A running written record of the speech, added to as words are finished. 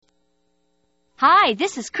Hi,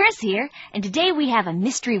 this is Chris here, and today we have a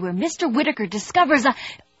mystery where Mr. Whitaker discovers a...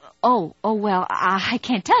 well, I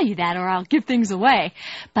can't tell you that or I'll give things away.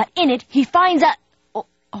 But in it, he finds a...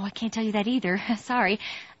 I can't tell you that either. Sorry.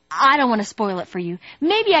 I don't want to spoil it for you.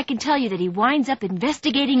 Maybe I can tell you that he winds up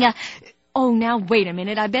investigating a... now wait a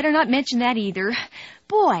minute. I better not mention that either.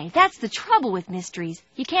 Boy, that's the trouble with mysteries.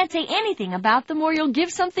 You can't say anything about them or you'll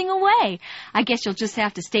give something away. I guess you'll just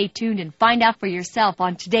have to stay tuned and find out for yourself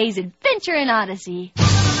on today's Adventure in Odyssey.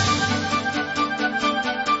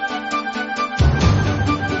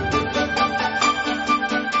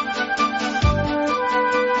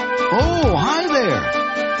 Oh, hi there.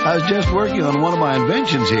 I was just working on one of my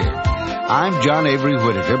inventions here. I'm John Avery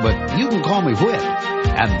Whitaker, but you can call me Whit.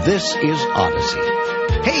 And this is Odyssey.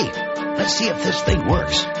 Hey, let's see if this thing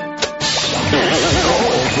works.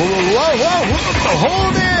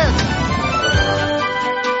 Hold it!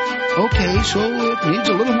 Okay, so it needs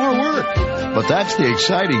a little more work. But that's the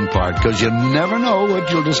exciting part, because you never know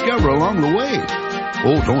what you'll discover along the way.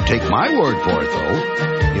 Oh, don't take my word for it,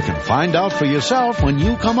 though. You can find out for yourself when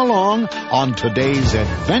you come along on today's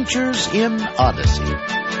Adventures in Odyssey.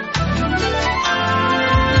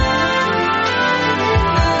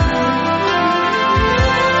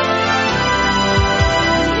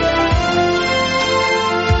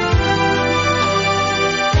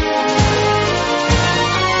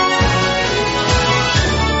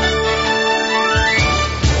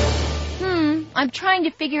 I'm trying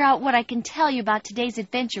to figure out what I can tell you about today's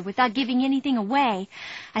adventure without giving anything away.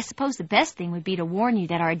 I suppose the best thing would be to warn you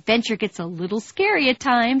that our adventure gets a little scary at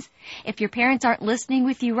times. If your parents aren't listening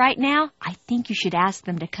with you right now, I think you should ask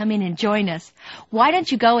them to come in and join us. Why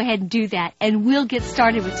don't you go ahead and do that, and we'll get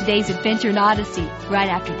started with today's Adventure in Odyssey right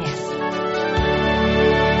after this.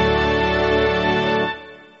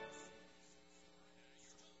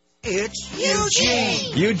 It's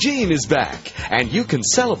Eugene! Eugene is back, and you can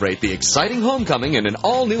celebrate the exciting homecoming in an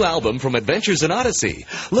all-new album from Adventures in Odyssey.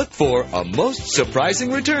 Look for A Most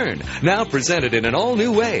Surprising Return, now presented in an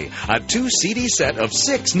all-new way, a 2-CD set of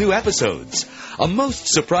 6 new episodes. A Most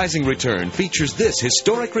Surprising Return features this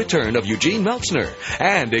historic return of Eugene Melchner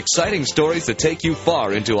and exciting stories that take you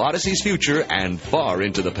far into Odyssey's future and far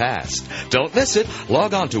into the past. Don't miss it.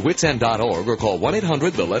 Log on to witsend.org or call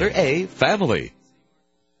 1-800-A-FAMILY.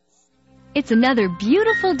 It's another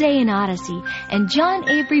beautiful day in Odyssey, and John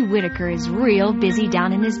Avery Whitaker is real busy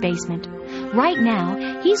down in his basement. Right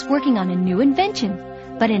now, he's working on a new invention,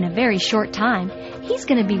 but in a very short time, he's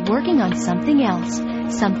going to be working on something else,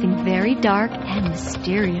 something very dark and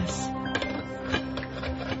mysterious.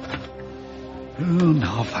 Oh,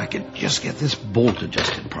 now if I could just get this bolt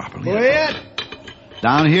adjusted properly. Whit!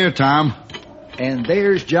 Down here, Tom. And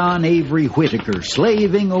there's John Avery Whitaker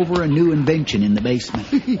slaving over a new invention in the basement.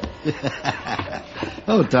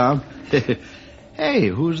 Oh, Tom. Hey,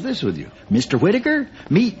 who's this with you? Mr. Whitaker,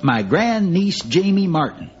 meet my grandniece, Jamie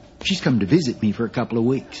Martin. She's come to visit me for a couple of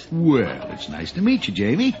weeks. Well, it's nice to meet you,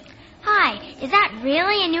 Jamie. Hi, is that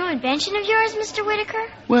really a new invention of yours, Mr. Whitaker?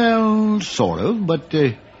 Well, sort of, but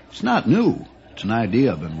it's not new. It's an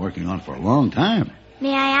idea I've been working on for a long time.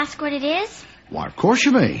 May I ask what it is? Why, of course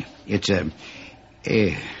you may. It's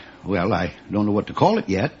well, I don't know what to call it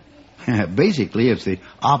yet. Basically, it's the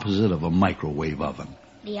opposite of a microwave oven.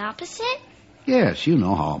 The opposite? Yes, you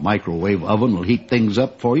know how a microwave oven will heat things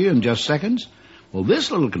up for you in just seconds. Well,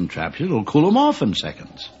 this little contraption will cool them off in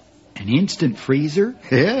seconds. An instant freezer?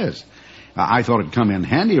 Yes. I thought it'd come in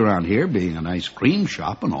handy around here, being an ice cream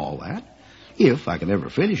shop and all that, if I could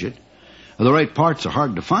ever finish it. The right parts are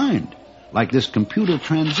hard to find, like this computer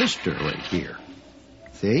transistor right here.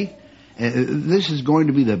 See? This is going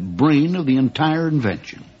to be the brain of the entire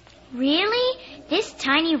invention. Really? This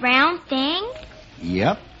tiny round thing?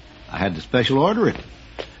 Yep. I had to special order it.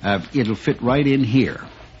 It'll fit right in here.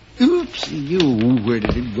 Oops, where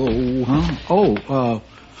did it go? Huh?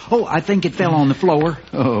 I think it fell on the floor.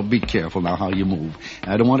 Oh, be careful now how you move.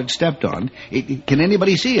 I don't want it stepped on. Can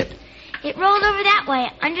anybody see it? It rolled over that way,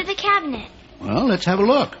 under the cabinet. Well, let's have a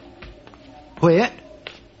look. Whit,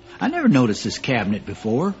 I never noticed this cabinet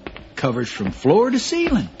before. Covers from floor to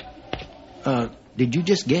ceiling. Did you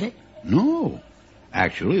just get it? No.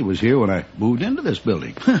 Actually, it was here when I moved into this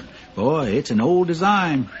building. Boy, it's an old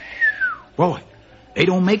design. Boy, they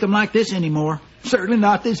don't make them like this anymore. Certainly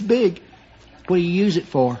not this big. What do you use it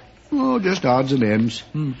for? Oh, just odds and ends.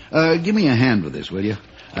 Give me a hand with this, will you?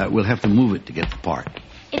 We'll have to move it to get the part.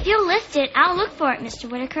 If you'll lift it, I'll look for it, Mr.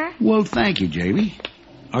 Whitaker. Well, thank you, Jamie.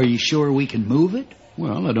 Are you sure we can move it?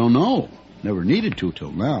 Well, I don't know. Never needed to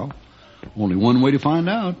till now. Only one way to find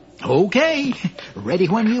out. Okay. Ready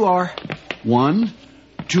when you are. 1,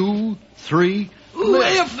 2, 3,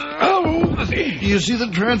 lift! Oh! Do you see the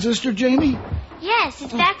transistor, Jamie? Yes,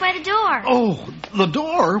 it's back by the door. Oh, the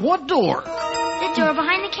door? What door? The door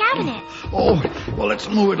behind the cabinet. Oh, well, let's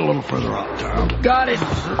move it a little further out, Tom. Got it.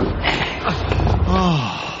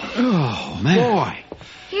 Oh, man. Boy.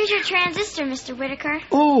 Here's your transistor, Mr. Whitaker.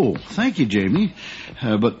 Oh, thank you, Jamie.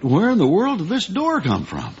 But where in the world did this door come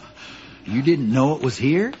from? You didn't know it was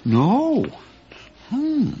here? No.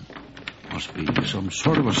 Must be some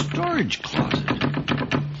sort of a storage closet.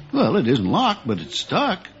 Well, it isn't locked, but it's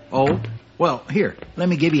stuck. Oh, well, here, let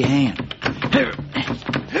me give you a hand.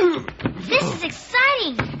 This is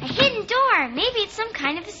exciting. A hidden door. Maybe it's some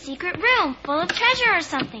kind of a secret room full of treasure or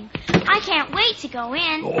something. I can't wait to go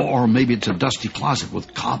in. Or maybe it's a dusty closet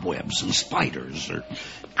with cobwebs and spiders.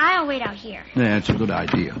 I'll wait out here. That's a good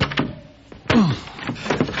idea.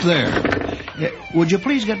 There. Would you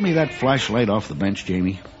please get me that flashlight off the bench,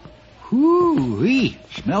 Jamie? Whoo-wee.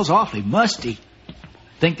 Smells awfully musty.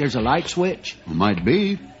 Think there's a light switch? Might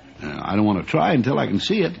be. I don't want to try until I can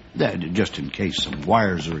see it. Just in case some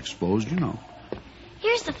wires are exposed, you know.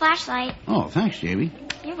 Here's the flashlight. Oh, thanks, Jamie.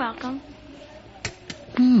 You're welcome.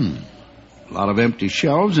 A lot of empty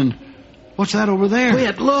shelves, and what's that over there?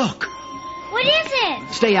 Whit, look. What is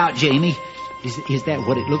it? Stay out, Jamie. Is that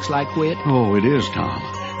what it looks like, Whit? Oh, it is, Tom.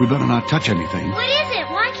 We better not touch anything. What is it?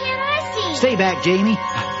 Why can't I see? Stay back, Jamie.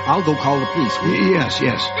 I'll go call the police. Yes. The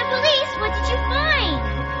police? What did you find?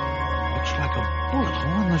 Looks like a bullet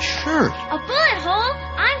hole in the shirt. A bullet hole?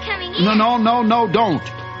 I'm coming in. No, don't.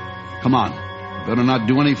 Come on. Better not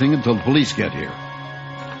do anything until the police get here.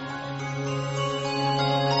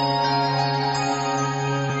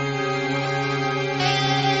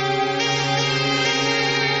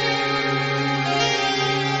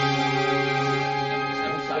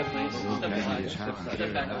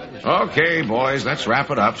 Okay, boys, let's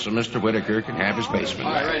wrap it up so Mr. Whitaker can have his basement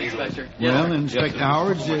back. Well, Inspector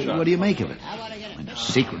Howard, what do you make of it? A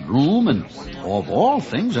secret room, and of all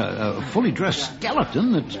things, a fully dressed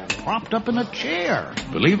skeleton that's propped up in a chair.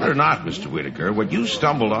 Believe it or not, Mr. Whitaker, what you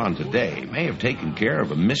stumbled on today may have taken care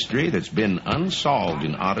of a mystery that's been unsolved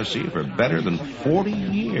in Odyssey for better than 40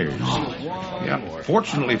 years. Yeah.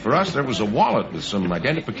 Fortunately for us, there was a wallet with some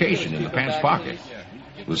identification in the pants pocket.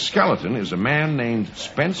 The skeleton is a man named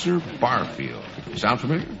Spencer Barfield. Sound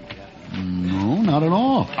familiar? No, not at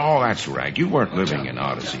all. Oh, that's right. You weren't living in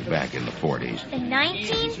Odyssey back in the 40s. The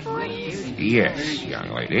 1940s? Yes,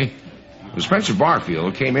 young lady. Spencer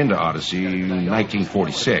Barfield came into Odyssey in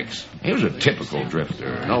 1946. He was a typical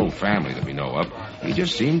drifter. No family that we know of. He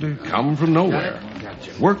just seemed to come from nowhere.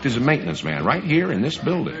 Worked as a maintenance man right here in this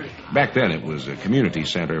building. Back then it was a community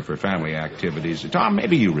center for family activities. Tom,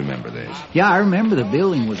 maybe you remember this. Yeah, I remember the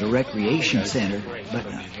building was a recreation center, but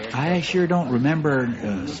I sure don't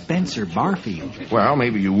remember Spencer Barfield. Well,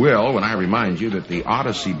 maybe you will when I remind you that the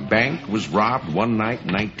Odyssey Bank was robbed one night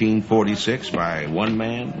in 1946 by one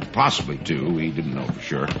man, possibly two, we didn't know for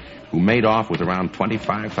sure, who made off with around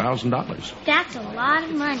 $25,000. That's a lot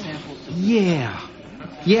of money.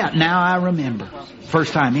 Yeah, now I remember.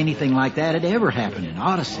 First time anything like that had ever happened in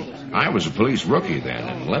Odyssey. I was a police rookie then,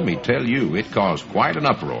 and let me tell you, it caused quite an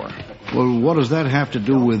uproar. Well, what does that have to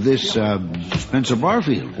do with this Spencer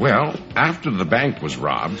Barfield? Well, after the bank was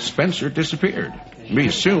robbed, Spencer disappeared. We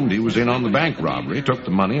assumed he was in on the bank robbery, took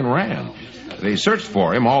the money, and ran. They searched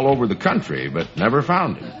for him all over the country, but never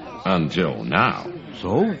found him. Until now.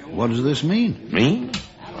 So, what does this mean? Mean?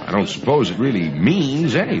 I don't suppose it really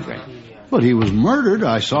means anything. But he was murdered.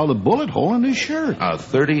 I saw the bullet hole in his shirt. A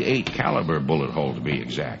 .38 caliber bullet hole, to be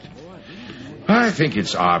exact. I think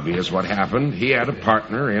it's obvious what happened. He had a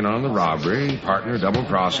partner in on the robbery. Partner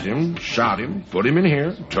double-crossed him, shot him, put him in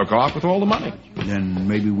here, took off with all the money. Then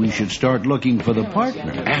maybe we should start looking for the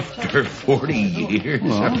partner. After 40 years?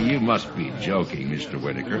 Well, You must be joking, Mr.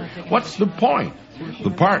 Whitaker. What's the point?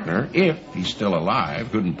 The partner, if he's still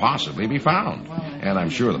alive, couldn't possibly be found. And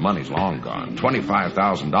I'm sure the money's long gone.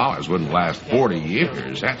 $25,000 wouldn't last 40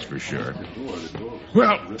 years, that's for sure.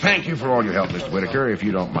 Well, thank you for all your help, Mr. Whitaker. If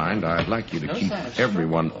you don't mind, I'd like you to keep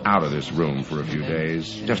everyone out of this room for a few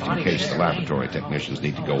days, just in case the laboratory technicians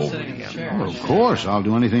need to go over it again. Well, of course. I'll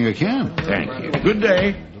do anything I can. Thank you. Good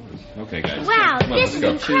day. Okay, guys. Wow, this is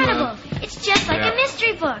incredible. It's just like a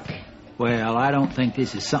mystery book. Well, I don't think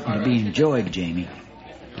this is something to be enjoyed, Jamie.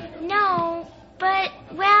 No, but,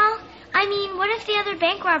 well, I mean, what if the other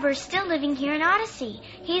bank robber is still living here in Odyssey?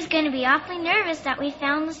 He's going to be awfully nervous that we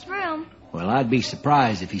found this room. Well, I'd be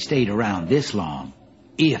surprised if he stayed around this long,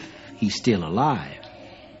 if he's still alive.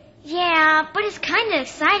 Yeah, but it's kind of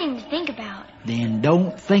exciting to think about. Then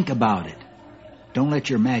don't think about it. Don't let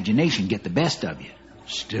your imagination get the best of you.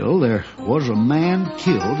 Still, there was a man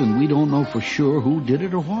killed, and we don't know for sure who did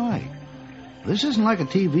it or why. This isn't like a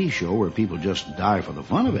TV show where people just die for the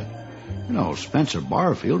fun of it. You know, Spencer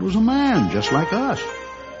Barfield was a man just like us,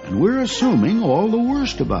 and we're assuming all the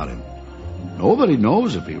worst about him. Nobody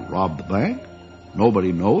knows if he robbed the bank.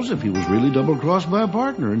 Nobody knows if he was really double-crossed by a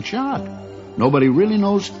partner and shot. Nobody really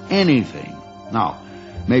knows anything. Now,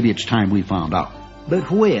 maybe it's time we found out.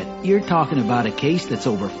 But, Whit, you're talking about a case that's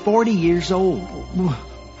over 40 years old.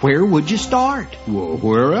 Where would you start? Well,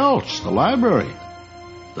 where else? The library.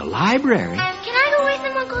 The library? Can I go with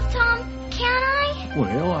him, Uncle Tom? Can I?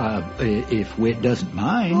 Well, if Whit doesn't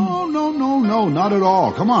mind. Oh, no, not at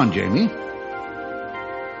all. Come on, Jamie.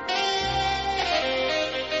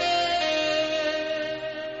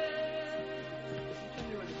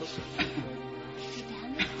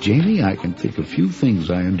 Jamie, I can think of few things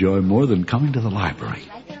I enjoy more than coming to the library.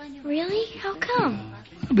 Really? How come?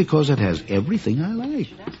 Because it has everything I like.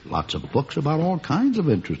 Lots of books about all kinds of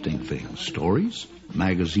interesting things. Stories,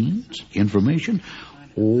 magazines, information.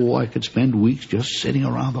 Oh, I could spend weeks just sitting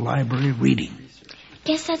around the library reading.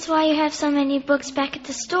 Guess that's why you have so many books back at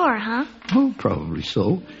the store, huh? Oh, probably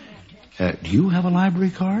so. Do you have a library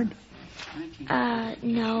card?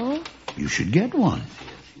 No. You should get one.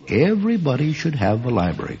 Everybody should have a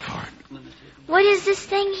library card. What is this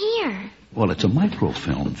thing here? Well, it's a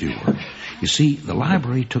microfilm viewer. You see, the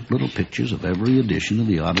library took little pictures of every edition of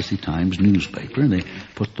the Odyssey Times newspaper, and they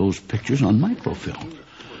put those pictures on microfilm.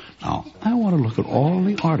 Now, I want to look at all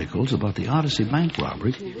the articles about the Odyssey bank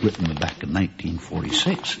robbery written back in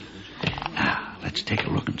 1946. Now, let's take a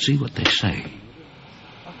look and see what they say.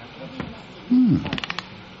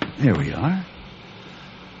 There we are.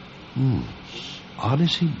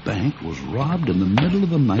 Odyssey Bank was robbed in the middle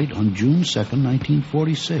of the night on June 2nd,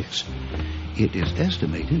 1946. It is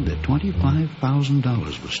estimated that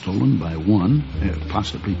 $25,000 was stolen by one,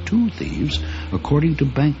 possibly two thieves, according to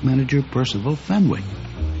bank manager Percival Fenwick.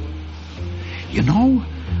 You know,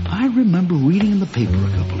 I remember reading in the paper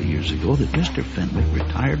a couple of years ago that Mr. Fenwick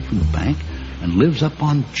retired from the bank and lives up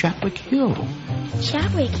on Chatwick Hill.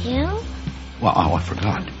 Chatwick Hill? Well, I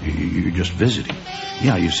forgot. You're just visiting.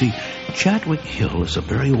 Yeah, you see, Chatwick Hill is a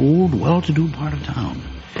very old, well-to-do part of town.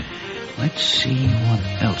 Let's see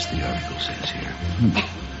what else the article says here.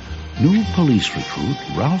 New police recruit,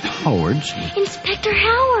 Ralph Howards. Inspector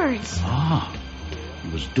Howards. He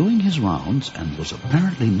was doing his rounds and was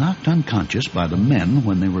apparently knocked unconscious by the men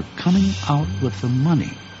when they were coming out with the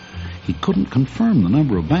money. He couldn't confirm the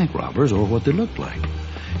number of bank robbers or what they looked like.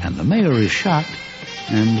 And the mayor is shocked,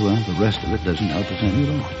 and, well, the rest of it doesn't help us any at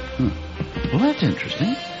all. Well, that's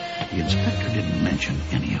interesting. The inspector didn't mention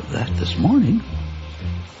any of that this morning.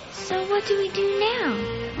 So what do we do now?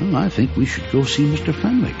 Well, I think we should go see Mr.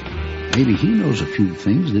 Fenwick. Maybe he knows a few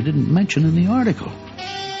things they didn't mention in the article.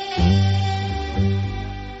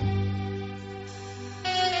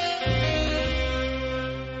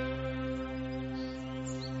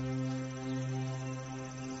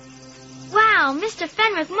 Wow, Mr.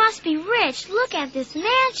 Fenwick must be rich. Look at this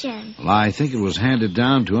mansion. Well, I think it was handed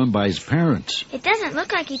down to him by his parents. It doesn't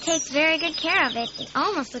look like he takes very good care of it. It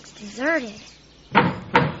almost looks deserted.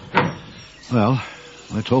 Well,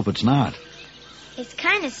 let's hope it's not. It's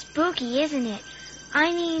kind of spooky, isn't it?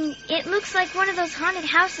 I mean, it looks like one of those haunted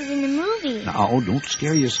houses in the movie. Now, don't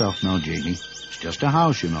scare yourself now, Jamie. It's just a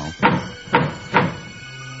house, you know.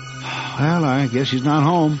 Well, I guess he's not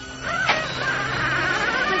home.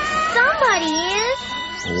 But somebody is.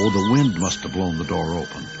 Oh, the wind must have blown the door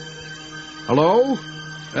open. Hello?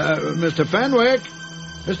 Mr. Fenwick?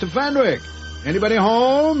 Mr. Fenwick? Anybody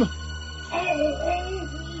home?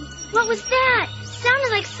 What was that?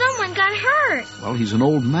 Sounded like someone got hurt. Well, he's an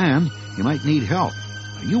old man. He might need help.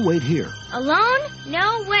 Now, you wait here. Alone?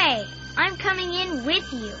 No way. I'm coming in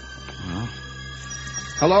with you.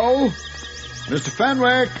 Hello? Mr.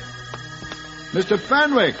 Fenwick? Mr.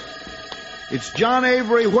 Fenwick? It's John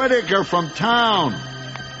Avery Whittaker from town.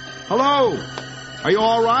 Hello? Are you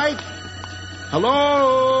all right?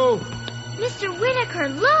 Hello? Mr. Whittaker,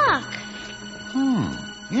 look.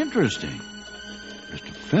 Interesting.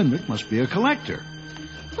 Mr. Fenwick must be a collector.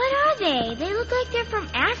 What are they? They look like they're from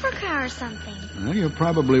Africa or something. Well, you're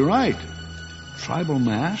probably right. Tribal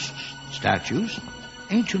masks, statues,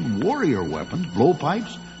 ancient warrior weapons,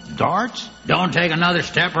 blowpipes, darts. Don't take another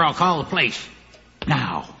step or I'll call the police.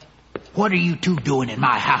 Now, what are you two doing in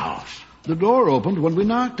my house? The door opened when we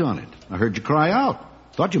knocked on it. I heard you cry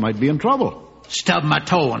out. Thought you might be in trouble. Stubbed my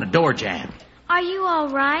toe on a door jamb. Are you all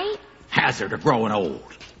right? Hazard of growing old.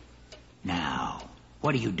 Now,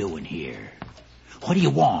 what are you doing here? What do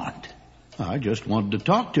you want? I just wanted to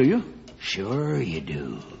talk to you. Sure you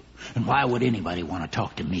do. And why would anybody want to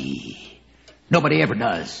talk to me? Nobody ever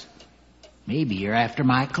does. Maybe you're after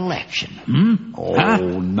my collection, hmm? Oh, Huh?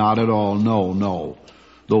 not at all. No.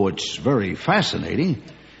 Though it's very fascinating.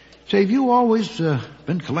 Say, have you always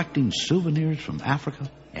been collecting souvenirs from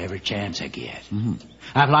Africa? Every chance I get. Mm-hmm.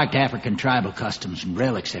 I've liked African tribal customs and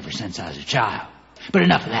relics ever since I was a child. But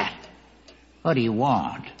enough of that. What do you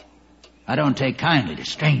want? I don't take kindly to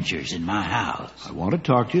strangers in my house. I want to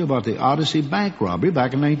talk to you about the Odyssey bank robbery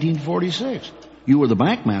back in 1946. You were the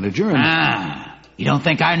bank manager and... You don't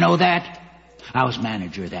think I know that? I was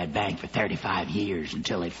manager of that bank for 35 years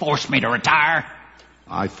until they forced me to retire.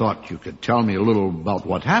 I thought you could tell me a little about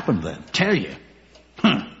what happened then. Tell you?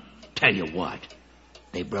 Tell you what?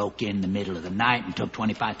 They broke in the middle of the night and took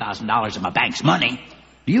 $25,000 of my bank's money.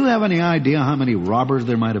 Do you have any idea how many robbers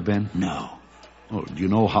there might have been? No. Oh, do you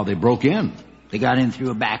know how they broke in? They got in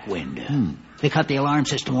through a back window. They cut the alarm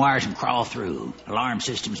system wires and crawled through. Alarm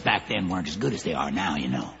systems back then weren't as good as they are now, you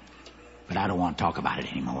know. But I don't want to talk about it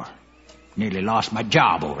anymore. Nearly lost my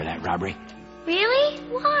job over that robbery. Really?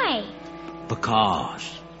 Why? Because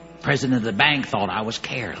president of the bank thought I was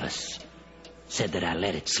careless. Said that I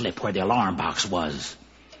let it slip where the alarm box was.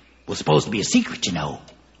 Was supposed to be a secret, you know.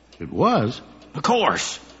 It was? Of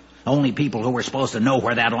course. The only people who were supposed to know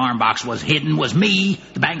where that alarm box was hidden was me,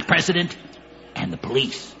 the bank president, and the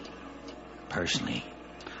police. Personally,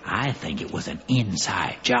 I think it was an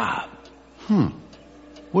inside job.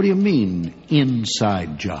 What do you mean,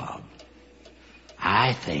 inside job?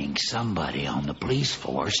 I think somebody on the police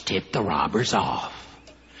force tipped the robbers off.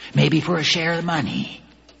 Maybe for a share of the money.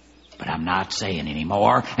 But I'm not saying any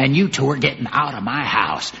more, and you two are getting out of my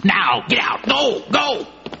house. Now, get out! Go!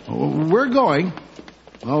 Oh, we're going.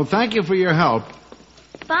 Oh, thank you for your help.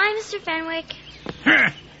 Bye, Mr. Fenwick.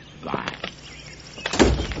 Bye.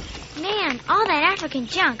 Man, all that African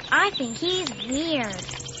junk, I think he's weird.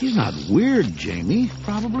 He's not weird, Jamie.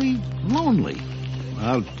 Probably lonely.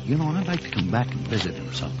 Well, you know, I'd like to come back and visit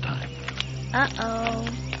him sometime. Uh-oh.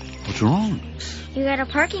 What's wrong? You got a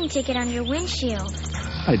parking ticket on your windshield.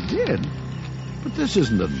 I did. But this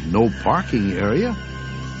isn't a no parking area.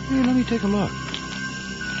 Here, let me take a look.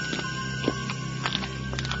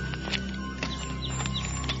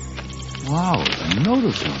 Wow, a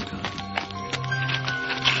notice on top.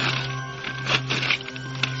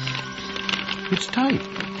 It's tight.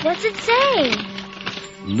 What's it say?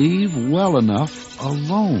 Leave well enough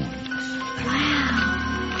alone. Wow.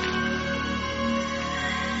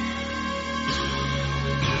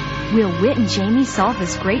 Will Whit and Jamie solve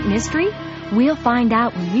this great mystery? We'll find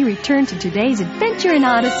out when we return to today's adventure in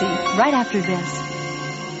Odyssey, right after this.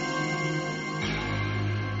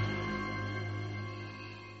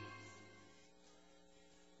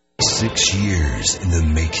 Six years in the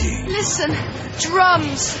making. Listen,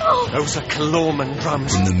 drums. Oh. Those are Kalorman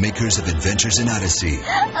drums. From the makers of Adventures in Odyssey.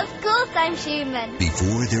 Of course I'm human.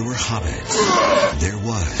 Before there were hobbits, there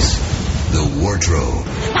was the wardrobe.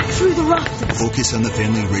 Back through the rafters. Focus on the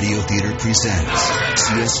Family Radio Theater presents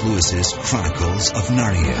C.S. Lewis's Chronicles of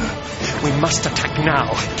Narnia. We must attack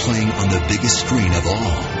now. Playing on the biggest screen of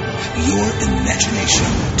all, your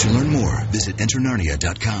imagination. To learn more, visit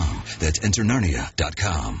EnterNarnia.com. That's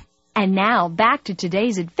EnterNarnia.com. And now, back to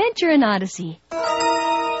today's adventure in Odyssey.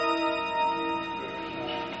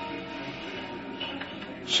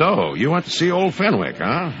 So, you went to see old Fenwick,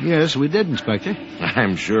 huh? Yes, we did, Inspector.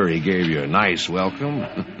 I'm sure he gave you a nice welcome.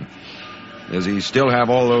 Does he still have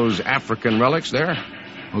all those African relics there?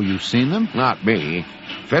 Oh, you've seen them? Not me.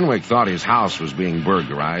 Fenwick thought his house was being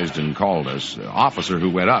burglarized and called us. The officer who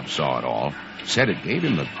went up saw it all. Said it gave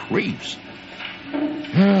him the creeps.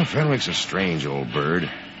 Fenwick's a strange old bird.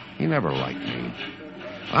 He never liked me.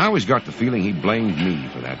 I always got the feeling he blamed me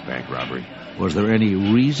for that bank robbery. Was there any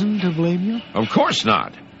reason to blame you? Of course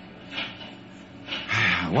not.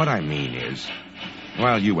 What I mean is,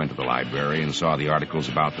 well, you went to the library and saw the articles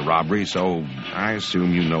about the robbery, so I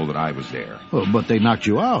assume you know that I was there. Well, but they knocked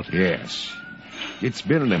you out. Yes. It's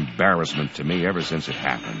been an embarrassment to me ever since it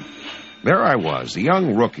happened. There I was, a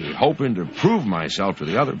young rookie, hoping to prove myself to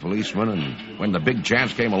the other policemen, and when the big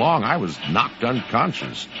chance came along, I was knocked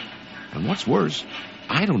unconscious. And what's worse,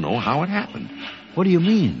 I don't know how it happened. What do you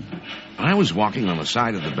mean? I was walking on the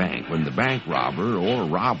side of the bank when the bank robber or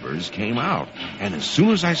robbers came out. And as soon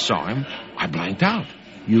as I saw him, I blanked out.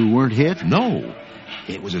 You weren't hit? No.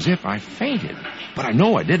 It was as if I fainted. But I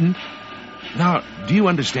know I didn't. Now, do you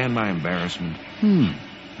understand my embarrassment?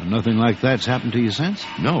 Nothing like that's happened to you since?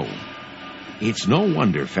 No. It's no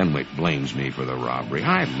wonder Fenwick blames me for the robbery.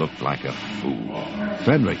 I looked like a fool.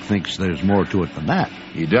 Fenwick thinks there's more to it than that.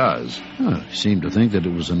 He does. He seemed to think that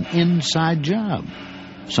it was an inside job.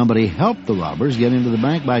 Somebody helped the robbers get into the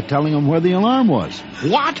bank by telling them where the alarm was.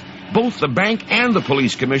 What? Both the bank and the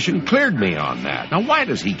police commission cleared me on that. Now, why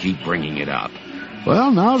does he keep bringing it up?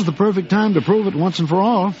 Well, now's the perfect time to prove it once and for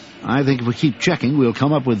all. I think if we keep checking, we'll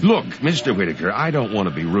come up with... Look, Mr. Whitaker, I don't want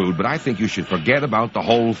to be rude, but I think you should forget about the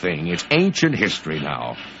whole thing. It's ancient history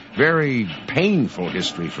now. Very painful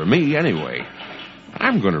history for me, anyway.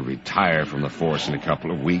 I'm going to retire from the force in a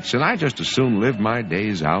couple of weeks, and I just as soon live my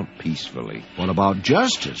days out peacefully. What about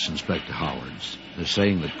justice, Inspector Howards? They're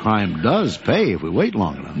saying that crime does pay if we wait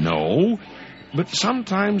long enough. No, but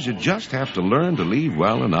sometimes you just have to learn to leave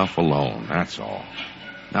well enough alone, that's all.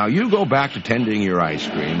 Now, you go back to tending your ice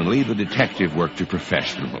cream and leave the detective work to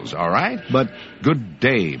professionals, all right? But... Good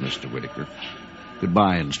day, Mr. Whitaker.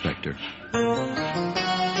 Goodbye, Inspector.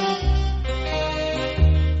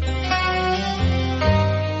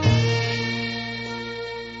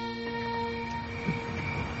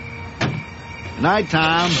 Night,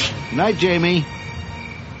 Tom. Night, Jamie.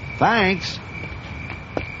 Thanks.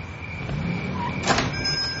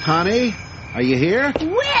 Honey, are you here?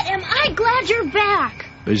 Whit, am I glad you're back?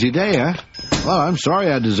 Busy day, huh? Well, I'm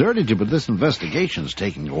sorry I deserted you, but this investigation's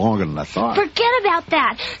taking longer than I thought. Forget about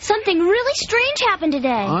that. Something really strange happened today.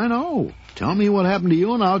 I know. Tell me what happened to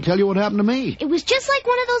you, and I'll tell you what happened to me. It was just like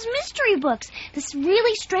one of those mystery books. This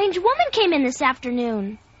really strange woman came in this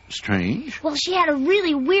afternoon. Strange? Well, she had a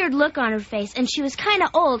really weird look on her face, and she was kind of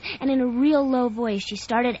old, and in a real low voice, she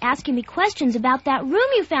started asking me questions about that room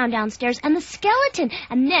you found downstairs and the skeleton,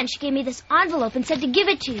 and then she gave me this envelope and said to give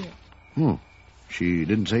it to you. Oh, she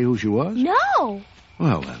didn't say who she was? No.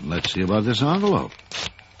 Well, then, let's see about this envelope.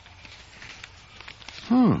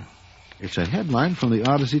 It's a headline from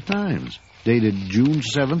the Odyssey Times, dated June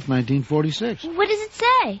 7th, 1946. What does it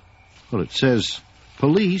say? Well, it says,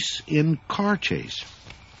 police in car chase.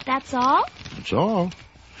 That's all? That's all.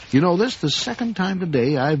 You know, this is the second time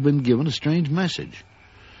today I've been given a strange message.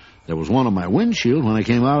 There was one on my windshield when I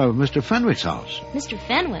came out of Mr. Fenwick's house. Mr.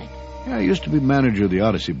 Fenwick? Yeah, I used to be manager of the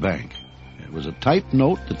Odyssey Bank. It was a typed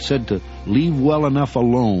note that said to leave well enough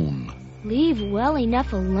alone. Leave well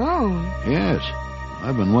enough alone? Yes.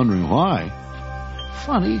 I've been wondering why.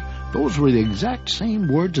 Funny, those were the exact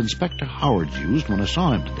same words Inspector Howards used when I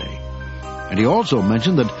saw him today. And he also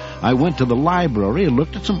mentioned that I went to the library and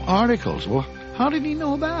looked at some articles. Well, how did he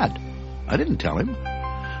know that? I didn't tell him.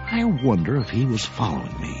 I wonder if he was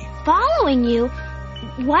following me. Following you?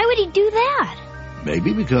 Why would he do that?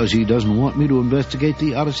 Maybe because he doesn't want me to investigate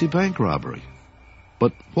the Odyssey Bank robbery.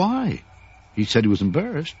 But why? He said he was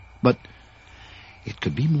embarrassed. But it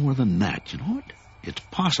could be more than that, you know what? It's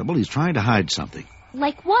possible he's trying to hide something.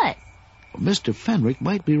 Like what? Well, Mr. Fenwick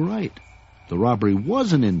might be right. The robbery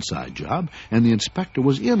was an inside job, and the inspector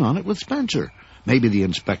was in on it with Spencer. Maybe the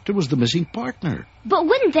inspector was the missing partner. But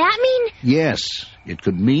wouldn't that mean... Yes, it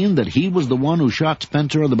could mean that he was the one who shot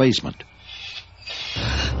Spencer in the basement.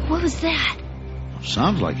 What was that?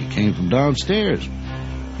 Sounds like it came from downstairs.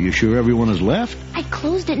 Are you sure everyone has left? I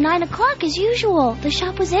closed at 9 o'clock as usual. The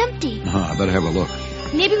shop was empty. I better have a look.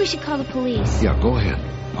 Maybe we should call the police. Yeah, go ahead.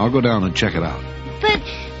 I'll go down and check it out. But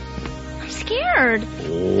I'm scared.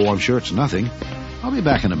 Oh, I'm sure it's nothing. I'll be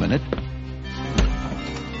back in a minute.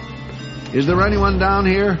 Is there anyone down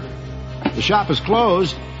here? The shop is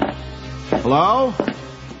closed. Hello?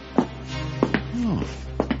 Oh,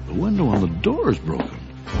 the window on the door is broken.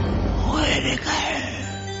 Whitaker.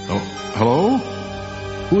 Oh, hello?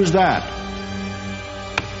 Who is that?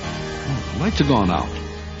 Oh, the lights are gone out.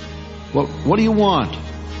 Well, what do you want?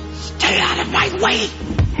 Stay out of my way.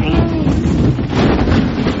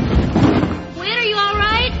 Whit, are you all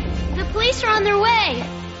right? The police are on their way.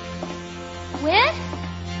 Whit?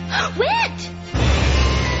 Whit!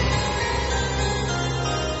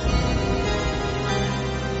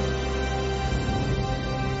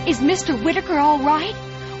 Is Mr. Whitaker all right?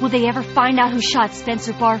 Will they ever find out who shot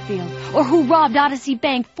Spencer Barfield? Or who robbed Odyssey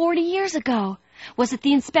Bank 40 years ago? Was it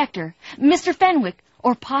the inspector, Mr. Fenwick,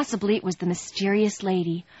 or possibly it was the mysterious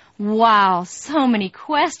lady? Wow, so many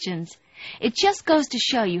questions. It just goes to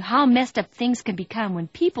show you how messed up things can become when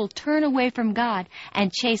people turn away from God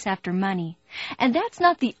and chase after money. And that's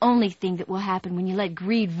not the only thing that will happen when you let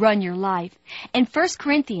greed run your life. In 1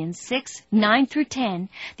 Corinthians 6:9-10,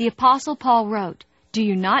 the Apostle Paul wrote, "Do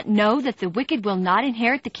you not know that the wicked will not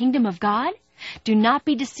inherit the kingdom of God? Do not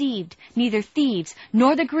be deceived. Neither thieves,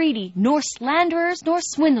 nor the greedy, nor slanderers, nor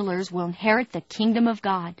swindlers will inherit the kingdom of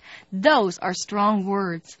God." Those are strong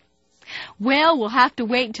words. Well, we'll have to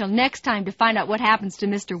wait until next time to find out what happens to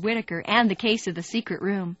Mr. Whitaker and the case of the secret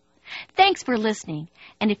room. Thanks for listening.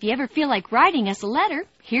 And if you ever feel like writing us a letter,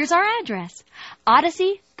 here's our address.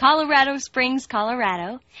 Odyssey, Colorado Springs,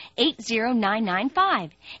 Colorado,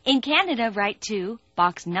 80995. In Canada, write to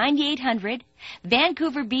Box 9800,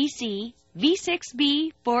 Vancouver, BC,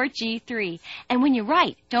 V6B 4G3. And when you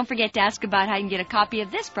write, don't forget to ask about how you can get a copy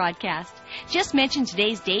of this broadcast. Just mention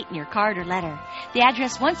today's date in your card or letter. The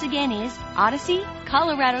address once again is Odyssey,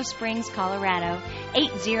 Colorado Springs, Colorado,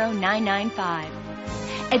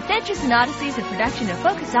 80995. Adventures in Odyssey is a production of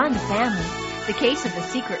Focus on the Family. The Case of the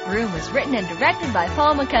Secret Room was written and directed by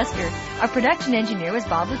Paul McCusker. Our production engineer was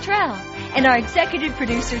Bob Luttrell. And our executive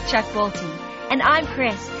producer, Chuck Bolte. And I'm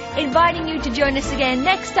Chris, inviting you to join us again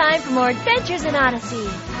next time for more Adventures in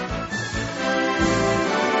Odyssey.